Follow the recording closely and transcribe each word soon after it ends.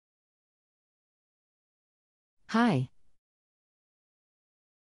Hi.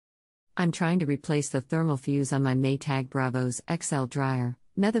 I'm trying to replace the thermal fuse on my Maytag Bravos XL Dryer,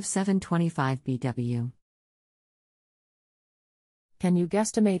 MEV 725 BW. Can you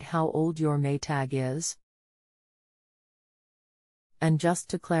guesstimate how old your Maytag is? And just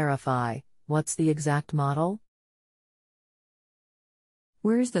to clarify, what's the exact model?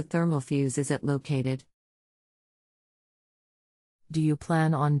 Where is the thermal fuse? Is it located? Do you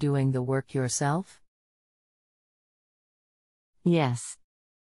plan on doing the work yourself? Yes.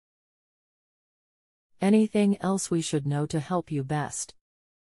 Anything else we should know to help you best?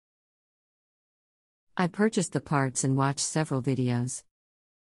 I purchased the parts and watched several videos.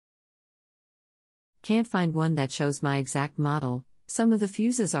 Can't find one that shows my exact model. Some of the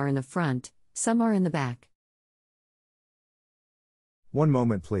fuses are in the front, some are in the back. One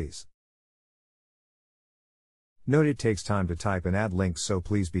moment please. Note it takes time to type and add links, so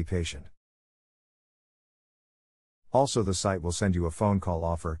please be patient. Also, the site will send you a phone call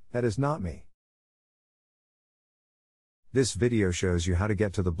offer. That is not me. This video shows you how to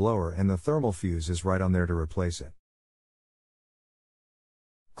get to the blower, and the thermal fuse is right on there to replace it.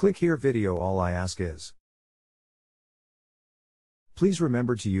 Click here video. All I ask is, please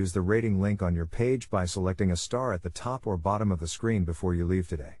remember to use the rating link on your page by selecting a star at the top or bottom of the screen before you leave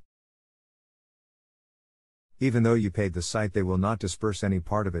today. Even though you paid the site, they will not disperse any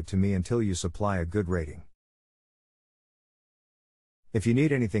part of it to me until you supply a good rating. If you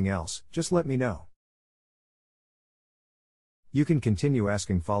need anything else, just let me know. You can continue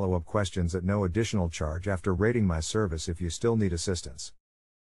asking follow-up questions at no additional charge after rating my service if you still need assistance.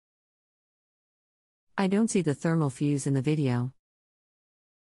 I don't see the thermal fuse in the video.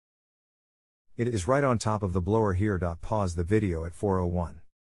 It is right on top of the blower here. Pause the video at 4:01.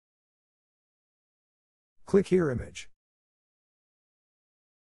 Click here image.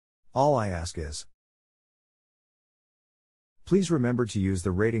 All I ask is, please remember to use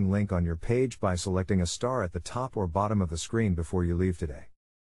the rating link on your page by selecting a star at the top or bottom of the screen before you leave today.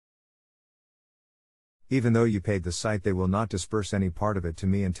 Even though you paid the site, they will not disperse any part of it to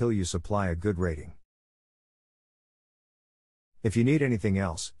me until you supply a good rating. If you need anything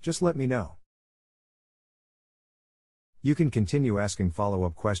else, just let me know. You can continue asking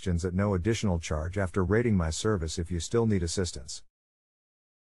follow-up questions at no additional charge after rating my service if you still need assistance.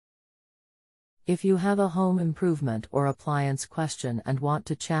 If you have a home improvement or appliance question and want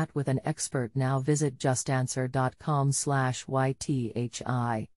to chat with an expert now, visit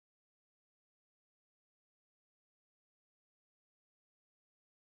justanswer.com/ythi.